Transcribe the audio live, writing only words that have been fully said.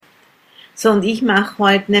So, und ich mache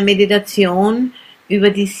heute eine Meditation über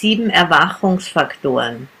die 7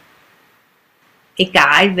 Erwachungsfaktoren.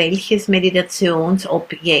 Egal welches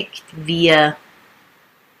Meditationsobjekt wir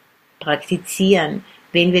praktizieren,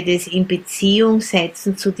 wenn wir das in Beziehung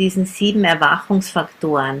setzen zu diesen 7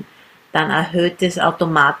 Erwachungsfaktoren, dann erhöht es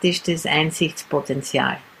automatisch das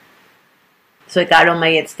Einsichtspotenzial. So egal, ob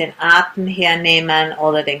wir jetzt den Atem hernehmen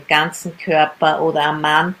oder den ganzen Körper oder ein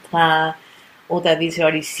Mantra oder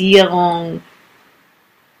Visualisierung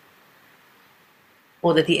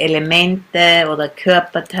oder die Elemente oder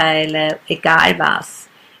Körperteile, egal was.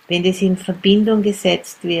 Wenn das in Verbindung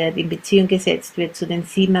gesetzt wird, in Beziehung gesetzt wird zu den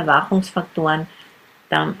 7 Erwachungsfaktoren,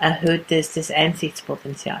 dann erhöht es das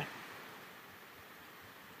Einsichtspotenzial.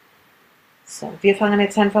 So, wir fangen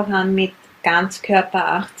jetzt einfach an mit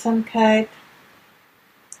Ganzkörperachtsamkeit,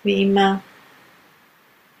 wie immer.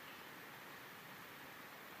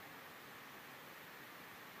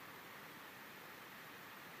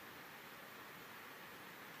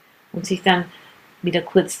 Und sich dann wieder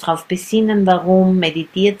kurz darauf besinnen, warum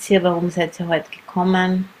meditiert ihr, warum seid ihr heute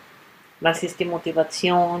gekommen, was ist die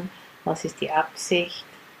Motivation, was ist die Absicht.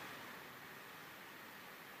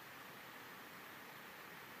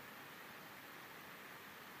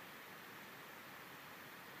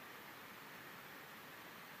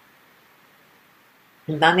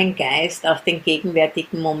 Und dann den Geist auf den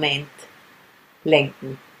gegenwärtigen Moment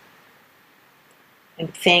lenken.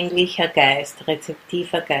 Empfänglicher Geist,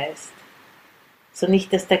 rezeptiver Geist. So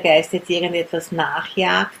nicht, dass der Geist jetzt irgendetwas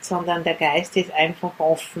nachjagt, sondern der Geist ist einfach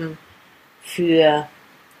offen für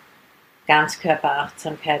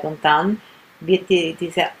Ganzkörperachtsamkeit. Und dann wird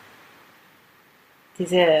diese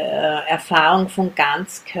Erfahrung von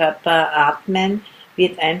Ganzkörperatmen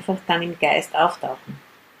wird einfach dann im Geist auftauchen.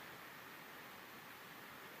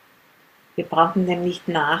 Wir brauchen dem nicht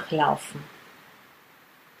nachlaufen,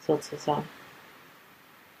 sozusagen.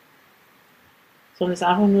 Sondern es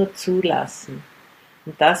einfach nur zulassen.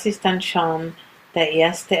 Und das ist dann schon der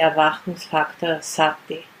erste Erwachungsfaktor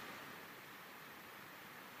Sati.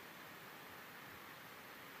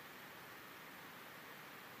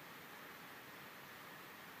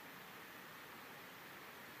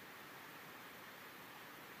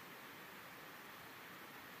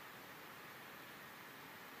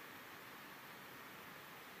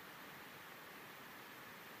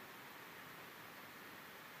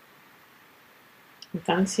 Und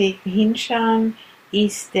dann hinschauen,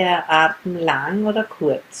 ist der Atem lang oder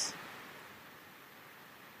kurz?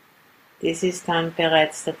 Das ist dann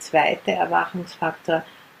bereits der zweite Erwachungsfaktor,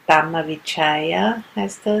 Dhamma-Vichaya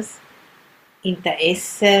heißt das.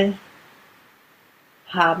 Interesse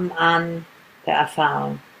haben an der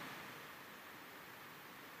Erfahrung.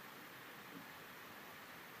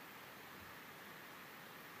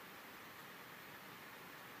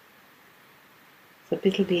 So ein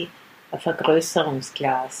bisschen wie ein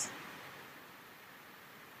Vergrößerungsglas,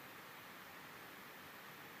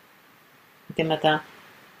 indem man da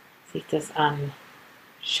sich das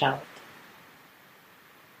anschaut.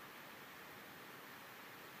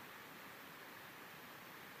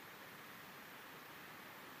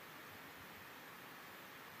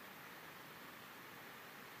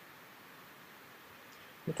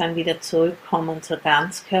 Und dann wieder zurückkommen zur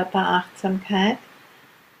Ganzkörperachtsamkeit.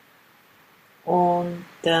 Und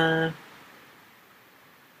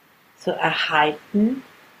so erhalten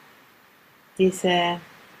die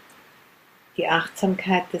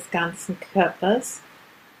Achtsamkeit des ganzen Körpers,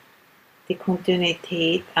 die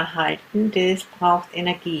Kontinuität erhalten, das braucht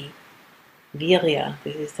Energie. Virya,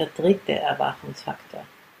 das ist der dritte Erwachungsfaktor.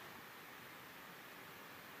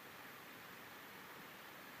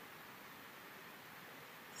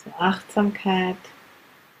 So Achtsamkeit,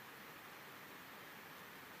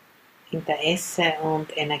 Interesse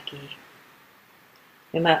und Energie.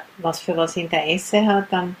 Wenn man für was Interesse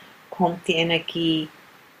hat, dann kommt die Energie.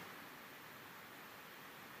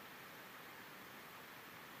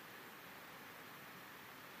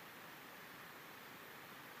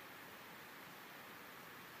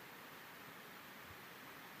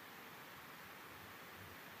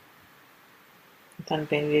 Und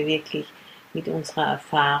dann, wenn wir wirklich mit unserer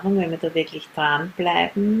Erfahrung, wenn wir da wirklich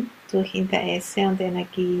dranbleiben durch Interesse und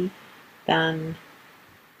Energie, dann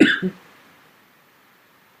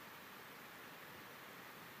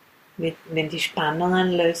wenn die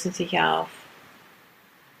Spannungen lösen sich auf,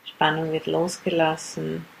 Spannung wird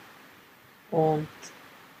losgelassen und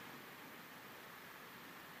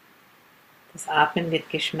das Atmen wird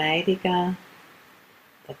geschmeidiger,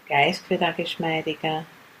 der Geist wird auch geschmeidiger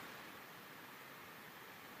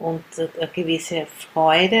und eine gewisse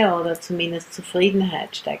Freude oder zumindest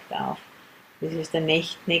Zufriedenheit steigt auf. Das ist der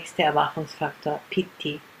nächste Erwachungsfaktor,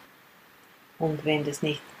 Piti. Und wenn das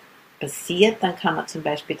nicht passiert, dann kann man zum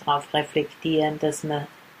Beispiel darauf reflektieren, dass man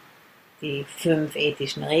die 5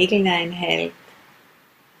 ethischen Regeln einhält,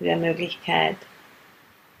 wäre eine Möglichkeit.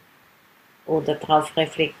 Oder darauf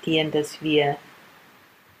reflektieren, dass wir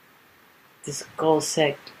das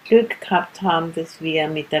große Glück gehabt haben, dass wir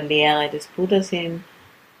mit der Lehre des Buddhas in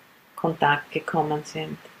Kontakt gekommen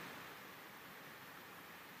sind.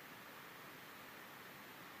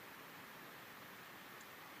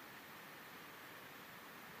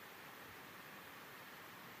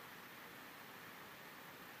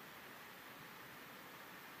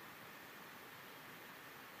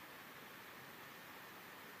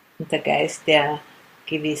 Und der Geist, der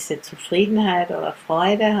gewisse Zufriedenheit oder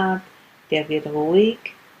Freude hat, der wird ruhig.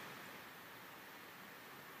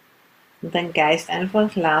 Und den Geist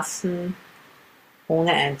einfach lassen,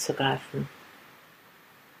 ohne einzugreifen.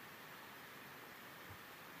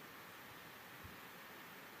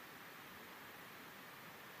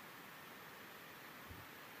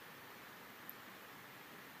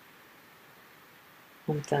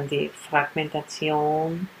 Und dann die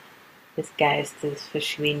Fragmentation des Geistes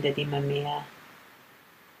verschwindet immer mehr.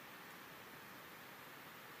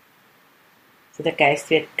 Also der Geist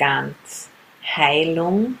wird ganz.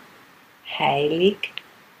 Heilung, heilig,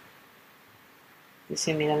 die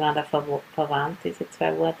sind miteinander verwandt, diese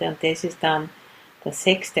 2 Worte. Und das ist dann der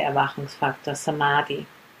 6. Erwachungsfaktor, Samadhi.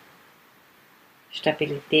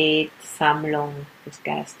 Stabilität, Sammlung des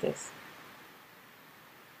Geistes.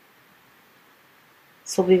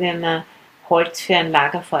 So wie wenn man Holz für ein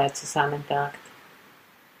Lagerfeuer zusammentragt.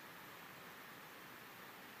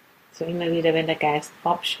 So immer wieder, wenn der Geist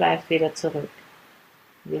abschweift, wieder zurück.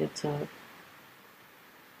 Wieder zurück.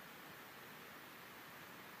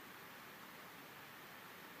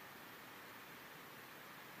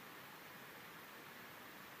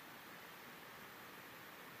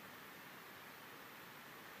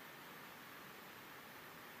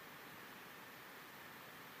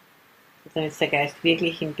 Dann ist der Geist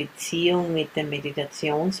wirklich in Beziehung mit dem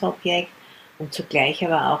Meditationsobjekt und zugleich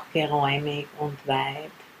aber auch geräumig und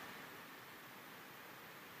weit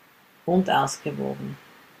und ausgewogen.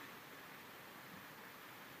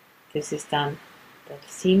 Das ist dann der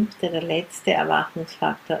 7., der letzte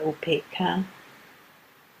Erwachungsfaktor, Upekkha,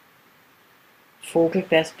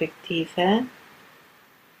 Vogelperspektive,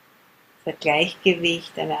 das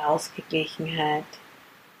Gleichgewicht, eine Ausgeglichenheit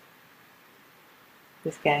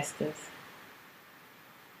des Geistes.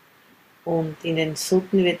 Und in den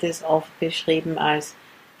Sutten wird es oft beschrieben als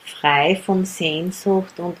frei von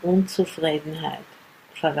Sehnsucht und Unzufriedenheit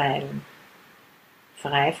verweilen.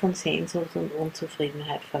 Frei von Sehnsucht und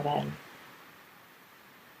Unzufriedenheit verweilen.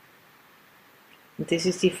 Und das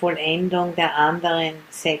ist die Vollendung der anderen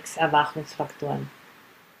 6 Erwachungsfaktoren.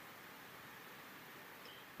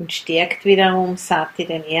 Und stärkt wiederum Sati,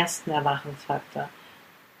 den ersten Erwachungsfaktor.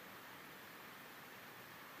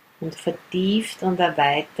 Und vertieft und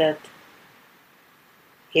erweitert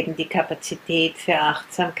eben die Kapazität für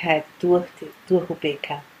Achtsamkeit durch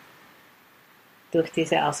Upekkha, durch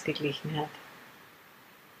diese Ausgeglichenheit.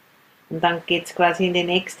 Und dann geht es quasi in die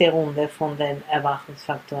nächste Runde von den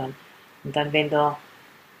Erwachungsfaktoren. Und dann, wenn da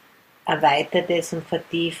erweitertes und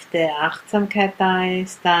vertiefte Achtsamkeit da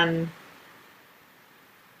ist, dann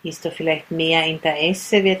ist da vielleicht mehr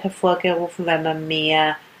Interesse, wird hervorgerufen, weil man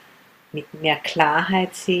mit mehr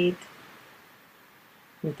Klarheit sieht.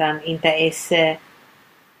 Und dann Interesse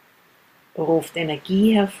ruft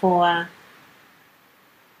Energie hervor.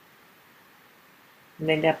 Und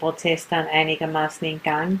wenn der Prozess dann einigermaßen in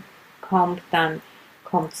Gang kommt, dann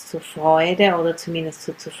kommt es zu Freude oder zumindest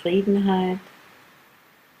zu Zufriedenheit.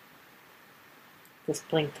 Das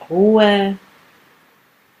bringt Ruhe.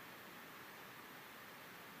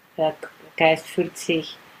 Der Geist fühlt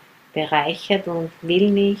sich bereichert und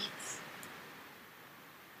will nichts,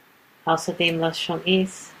 außer dem, was schon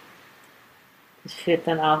ist. Das führt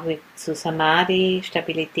dann auch zu Samadhi,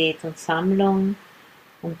 Stabilität und Sammlung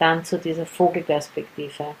und dann zu dieser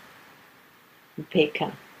Vogelperspektive,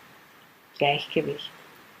 Upekkha, Gleichgewicht.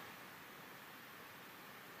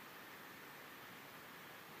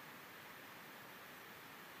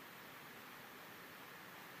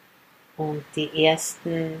 Und die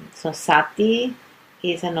ersten, so Sati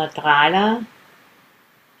ist ein neutraler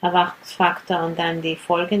Erwachungsfaktor und dann die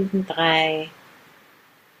folgenden 3,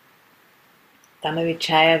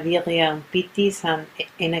 Dhamma-Vichaya, Virya und Piti, sind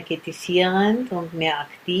energetisierend und mehr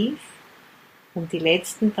aktiv. Und die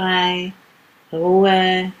letzten 3,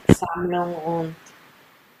 Ruhe, Sammlung und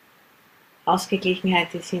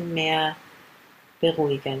Ausgeglichenheit, die sind mehr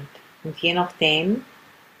beruhigend. Und je nachdem,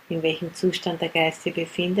 in welchem Zustand der Geist sich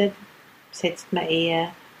befindet, setzt man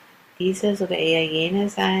eher dieses oder eher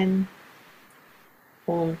jenes ein,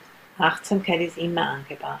 und Achtsamkeit ist immer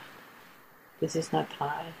angebracht. Das ist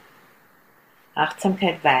neutral.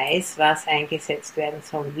 Achtsamkeit weiß, was eingesetzt werden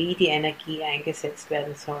soll, wie die Energie eingesetzt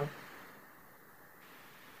werden soll.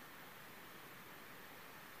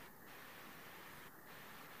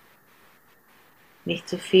 Nicht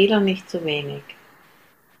zu viel und nicht zu wenig.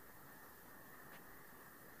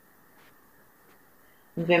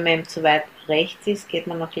 Und wenn man eben zu weit rechts ist, geht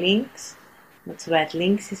man nach links. Wenn man zu weit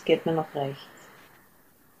links ist, geht man nach rechts.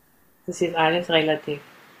 Das ist alles relativ.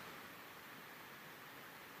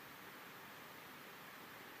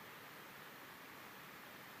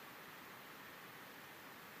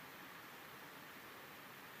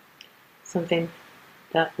 Und wenn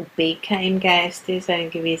der Ubeka im Geist ist, ein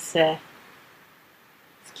gewisses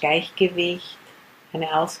Gleichgewicht,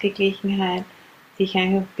 eine Ausgeglichenheit, sich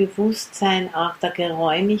einfach bewusst sein auch der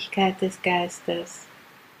Geräumigkeit des Geistes,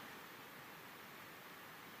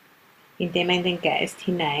 indem man in den Geist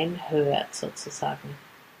hineinhört sozusagen.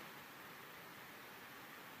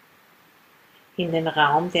 In den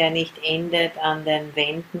Raum, der nicht endet an den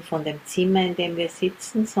Wänden von dem Zimmer, in dem wir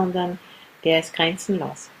sitzen, sondern der ist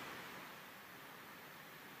grenzenlos.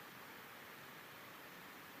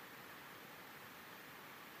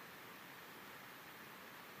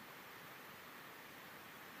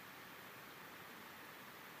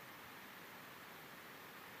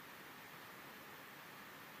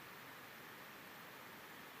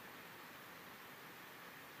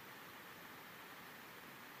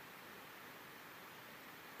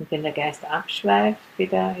 Und wenn der Geist abschweift,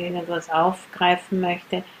 wieder irgendetwas aufgreifen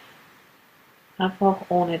möchte, einfach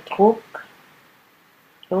ohne Druck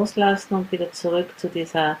loslassen und wieder zurück zu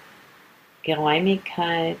dieser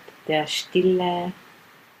Geräumigkeit, der Stille,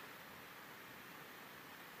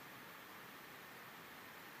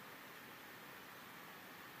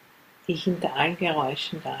 die hinter allen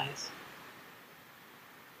Geräuschen da ist.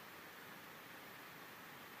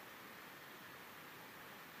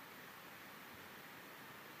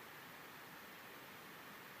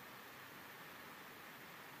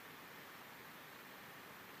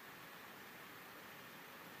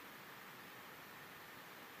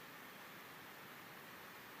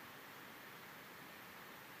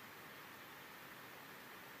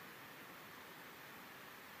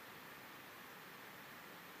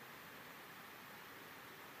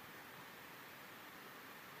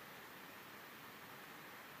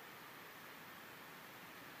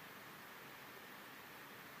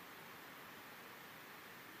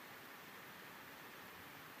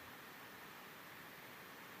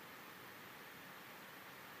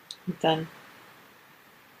 Und dann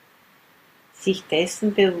sich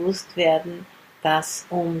dessen bewusst werden, dass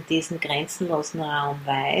um diesen grenzenlosen Raum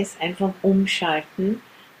weiß, einfach umschalten,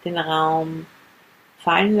 den Raum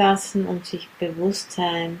fallen lassen und sich bewusst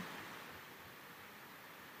sein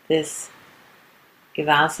des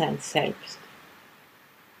Gewahrseins selbst.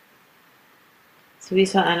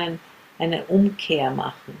 Sowieso eine Umkehr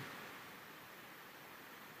machen.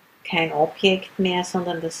 Kein Objekt mehr,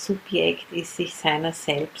 sondern das Subjekt ist sich seiner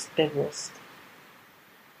selbst bewusst.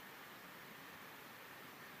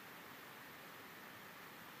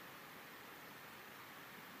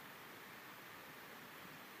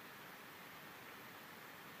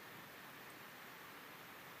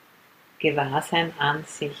 Gewahrsein an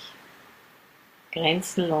sich,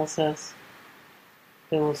 grenzenloses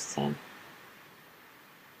Bewusstsein.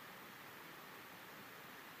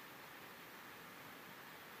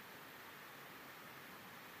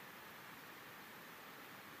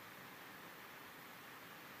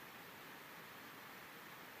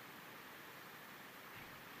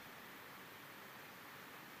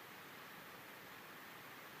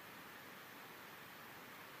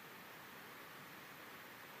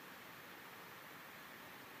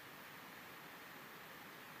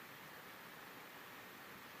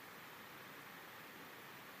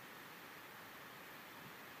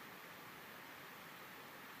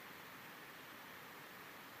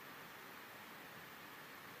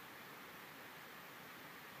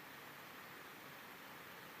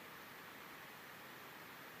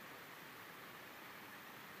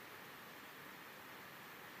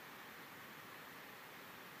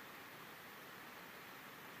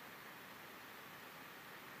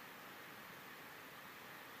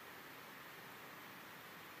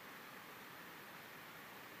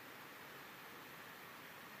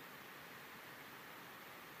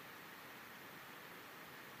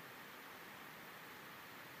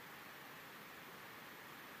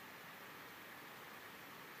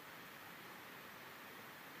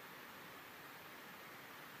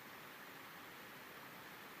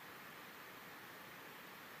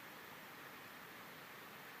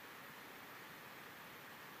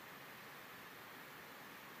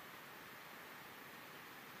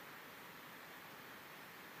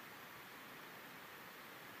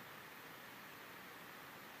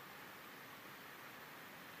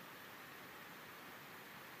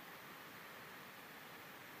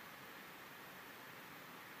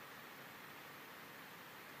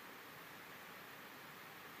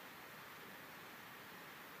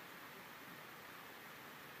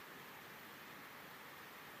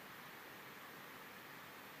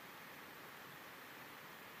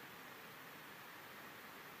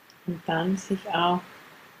 Und dann sich auch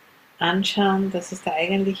anschauen, dass es da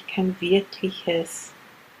eigentlich kein wirkliches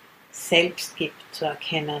Selbst gibt zu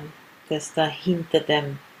erkennen, das da hinter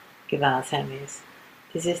dem Gewahrsein ist.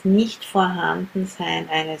 Dieses Nicht-Vorhandensein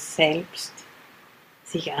eines Selbst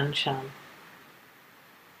sich anschauen.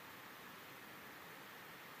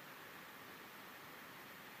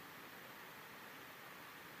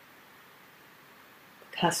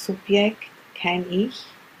 Kein Subjekt, kein Ich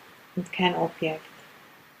und kein Objekt.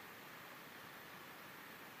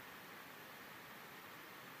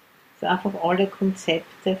 Also einfach alle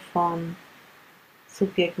Konzepte von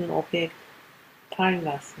Subjekt und Objekt fallen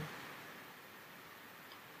lassen.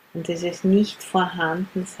 Und dieses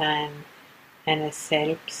Nicht-Vorhandensein eines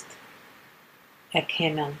Selbst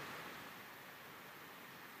erkennen.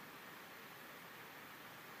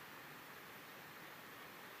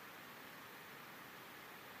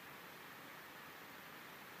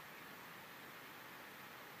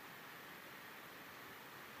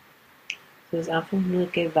 Das ist einfach nur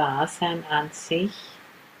Gewahrsein an sich,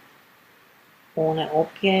 ohne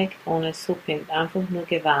Objekt, ohne Subjekt, einfach nur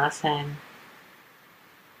Gewahrsein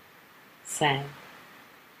sein.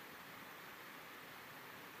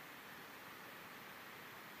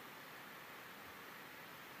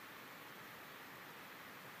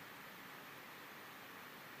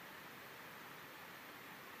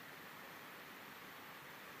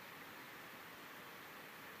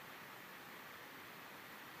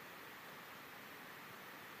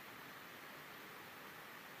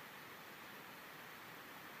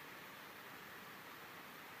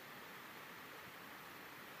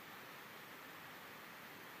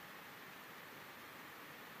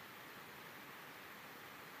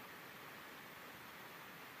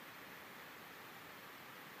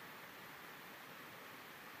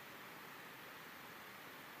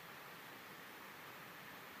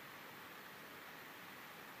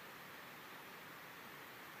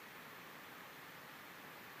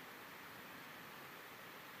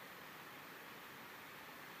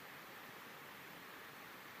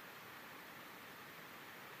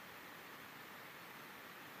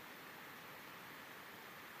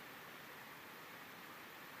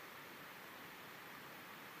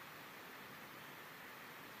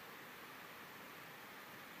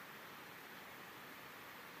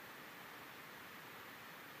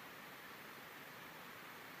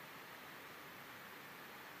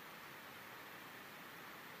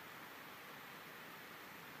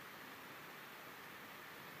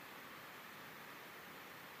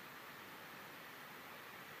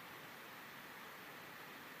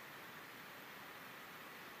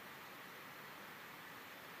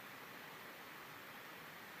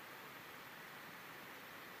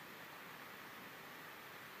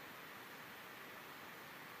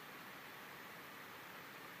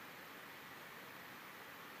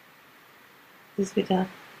 Das ist wieder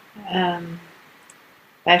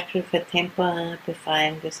Beispiel für temporäre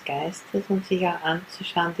Befreiung des Geistes und sich auch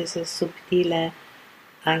anzuschauen, dieses subtile,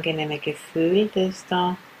 angenehme Gefühl, das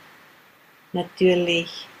da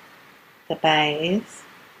natürlich dabei ist.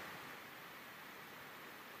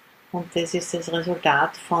 Und das ist das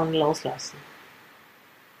Resultat von Loslassen.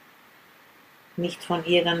 Nicht von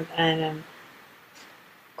irgendeinem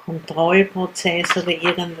Kontrollprozess oder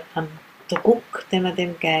irgendeinem Druck, den man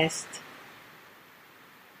dem Geist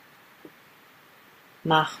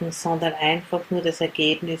machen, sondern einfach nur das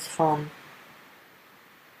Ergebnis von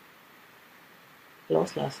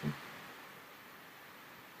Loslassen.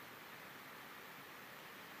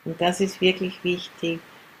 Und das ist wirklich wichtig,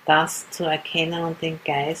 das zu erkennen und den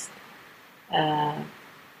Geist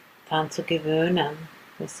daran zu gewöhnen,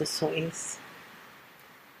 dass das so ist.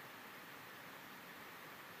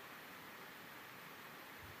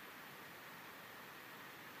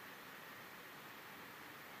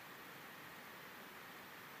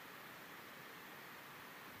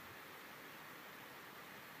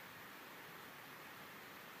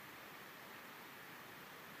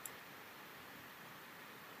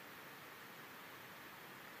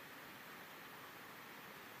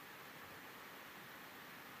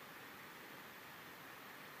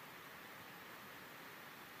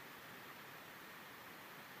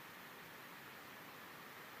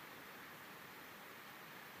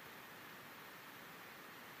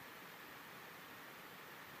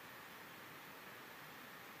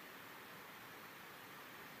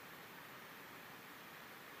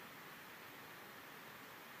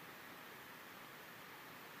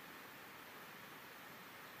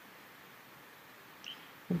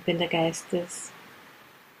 Und wenn der Geist es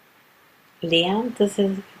lernt, dass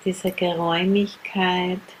er diese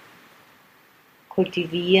Geräumigkeit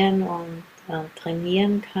kultivieren und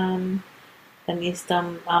trainieren kann, dann ist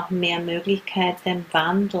dann auch mehr Möglichkeit, dem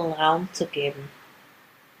Wandel Raum zu geben.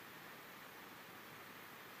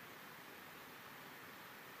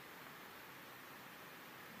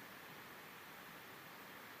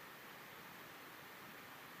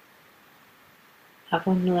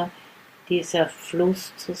 Einfach nur dieser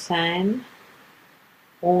Fluss zu sein,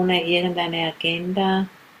 ohne irgendeine Agenda,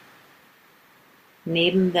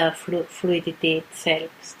 neben der Fluidität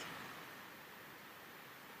selbst.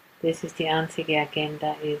 Das ist die einzige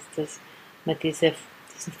Agenda, ist, dass man diesen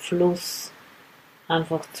Fluss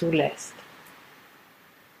einfach zulässt.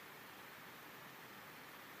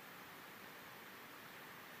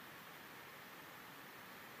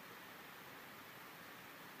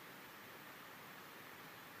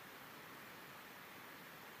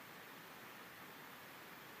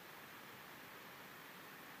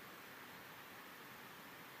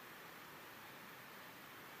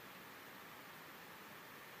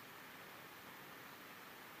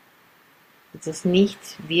 Dass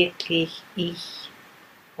nichts wirklich ich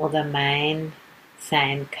oder mein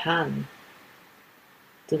sein kann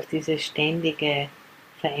durch diese ständige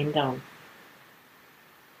Veränderung.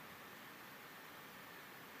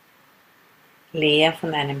 Leer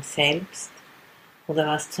von einem Selbst oder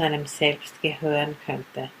was zu einem Selbst gehören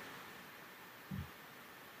könnte.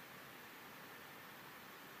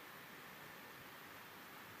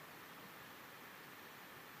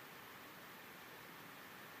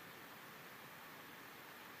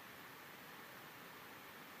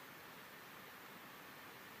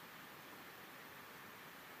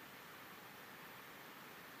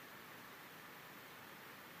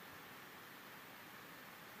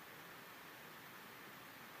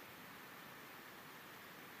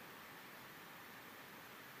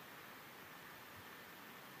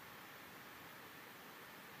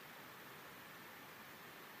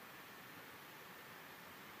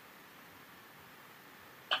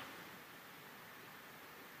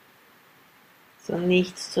 So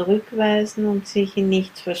nichts zurückweisen und sich in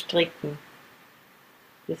nichts verstricken.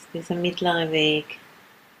 Das ist dieser mittlere Weg.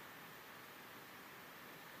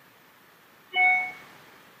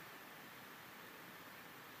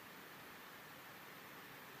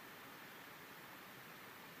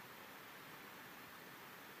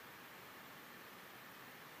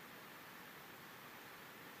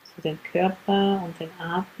 So den Körper und den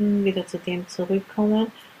Atem wieder zu dem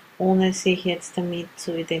zurückkommen, ohne sich jetzt damit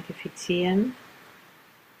zu identifizieren.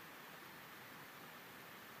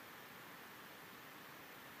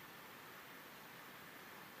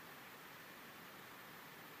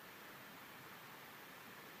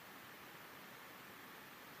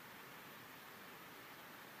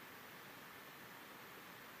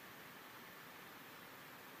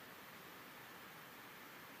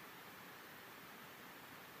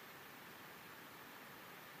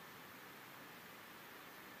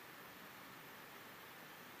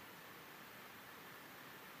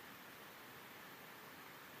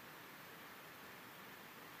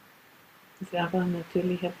 Das ist einfach ein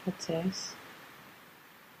natürlicher Prozess.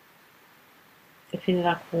 Der findet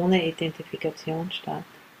auch ohne Identifikation statt.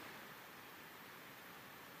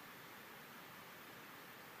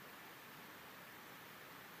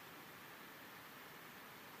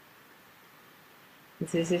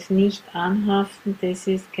 Und dieses Nicht-Anhaften, das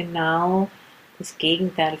ist genau das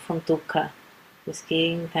Gegenteil von Dukkha, das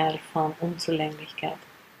Gegenteil von Unzulänglichkeit.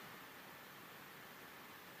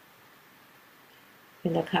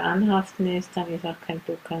 Wenn da kein Anhaften ist, dann ist auch kein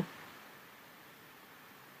Dukkha.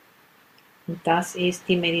 Und das ist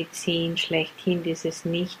die Medizin schlechthin, dieses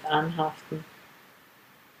Nicht-Anhaften.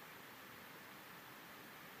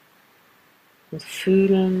 Und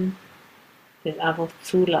fühlen, das einfach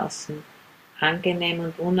zulassen. Angenehm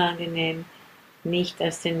und unangenehm nicht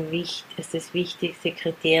als das wichtigste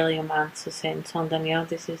Kriterium anzusehen, sondern ja,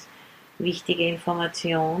 das ist wichtige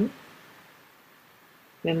Information.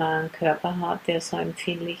 Wenn man einen Körper hat, der so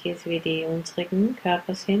empfindlich ist, wie die unsrigen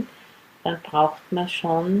Körper sind, dann braucht man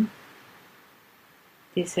schon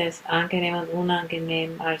dieses angenehm und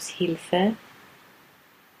unangenehm als Hilfe,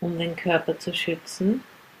 um den Körper zu schützen.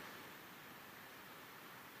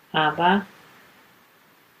 Aber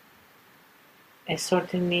es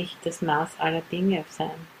sollte nicht das Maß aller Dinge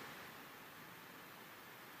sein.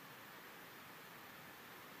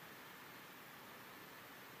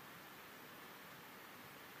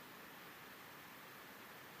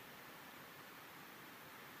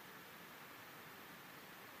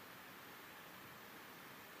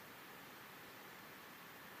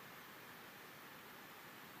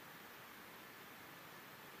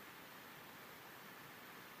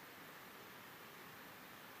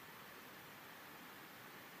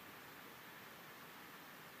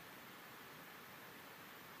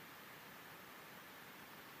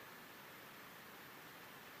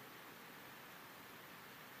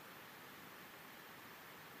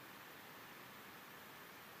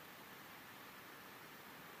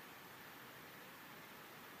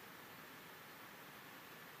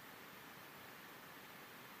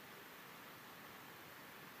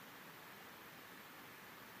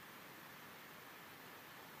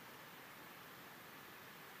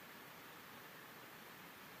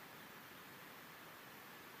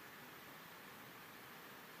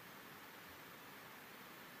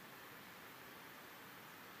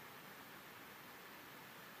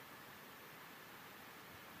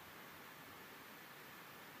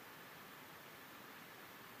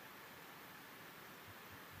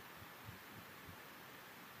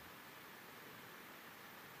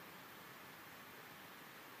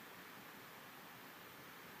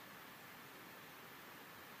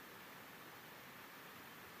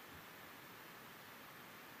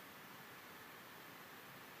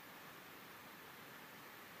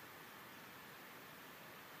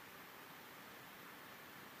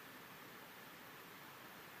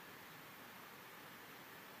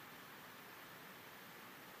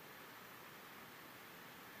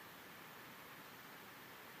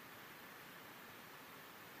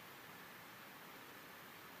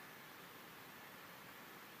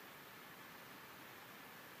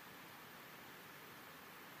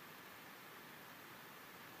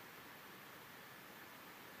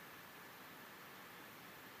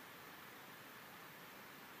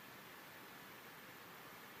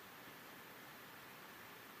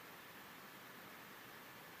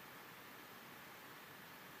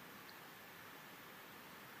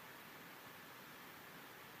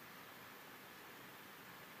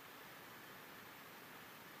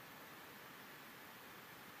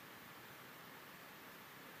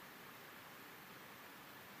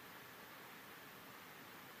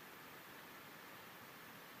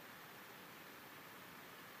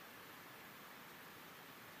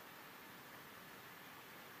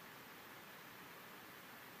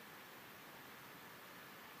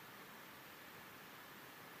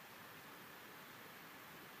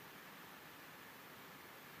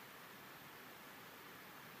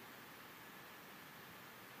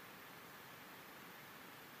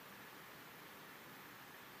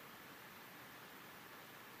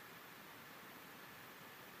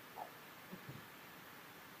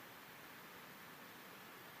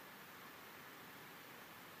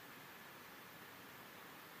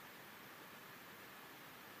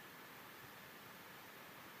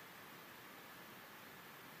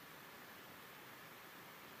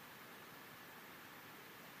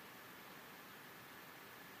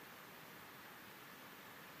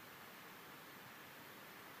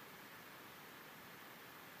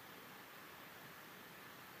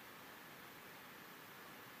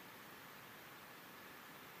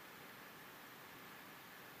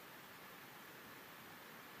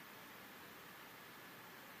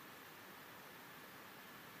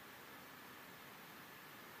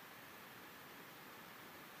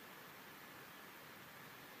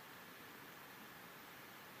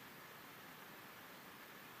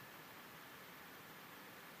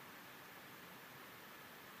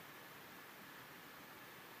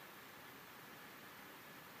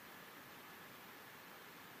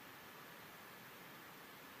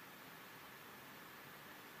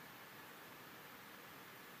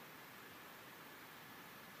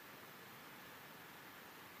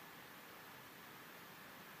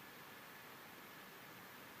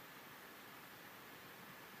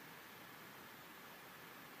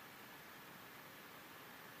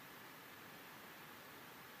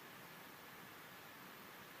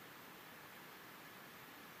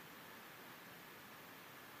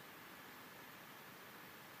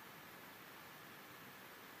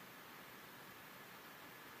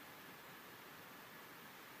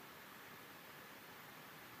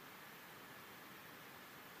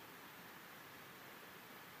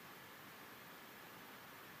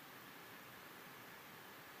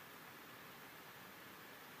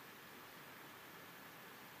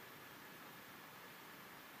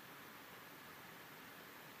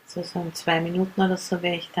 So in 2 Minuten oder so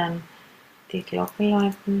werde ich dann die Glocke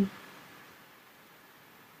läuten.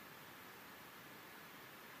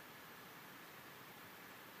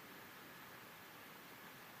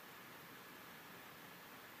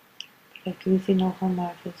 Vielleicht lese ich noch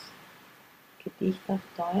einmal das Gedicht auf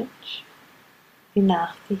Deutsch, die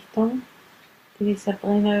Nachdichtung, die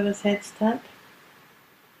Sabrina übersetzt hat.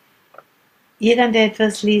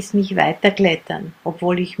 Irgendetwas ließ mich weiterklettern,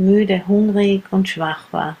 obwohl ich müde, hungrig und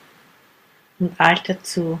schwach war. Und Alter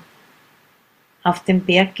zu. Auf dem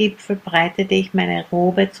Berggipfel breitete ich meine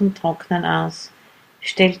Robe zum Trocknen aus,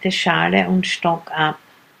 stellte Schale und Stock ab,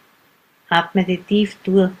 atmete tief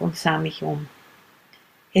durch und sah mich um.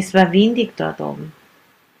 Es war windig dort oben.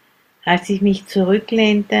 Als ich mich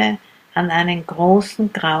zurücklehnte an einen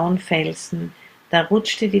großen grauen Felsen, da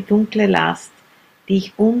rutschte die dunkle Last, die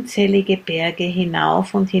ich unzählige Berge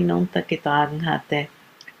hinauf und hinunter getragen hatte,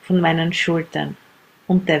 von meinen Schultern,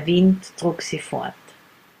 und der Wind trug sie fort.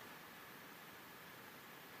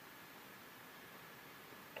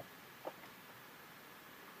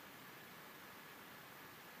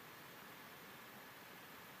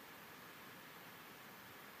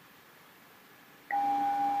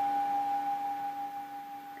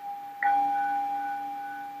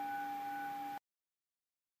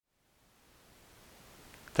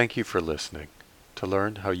 Thank you for listening. To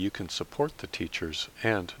learn how you can support the teachers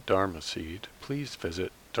and Dharma Seed, please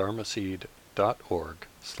visit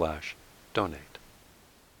dharmaseed.org/donate.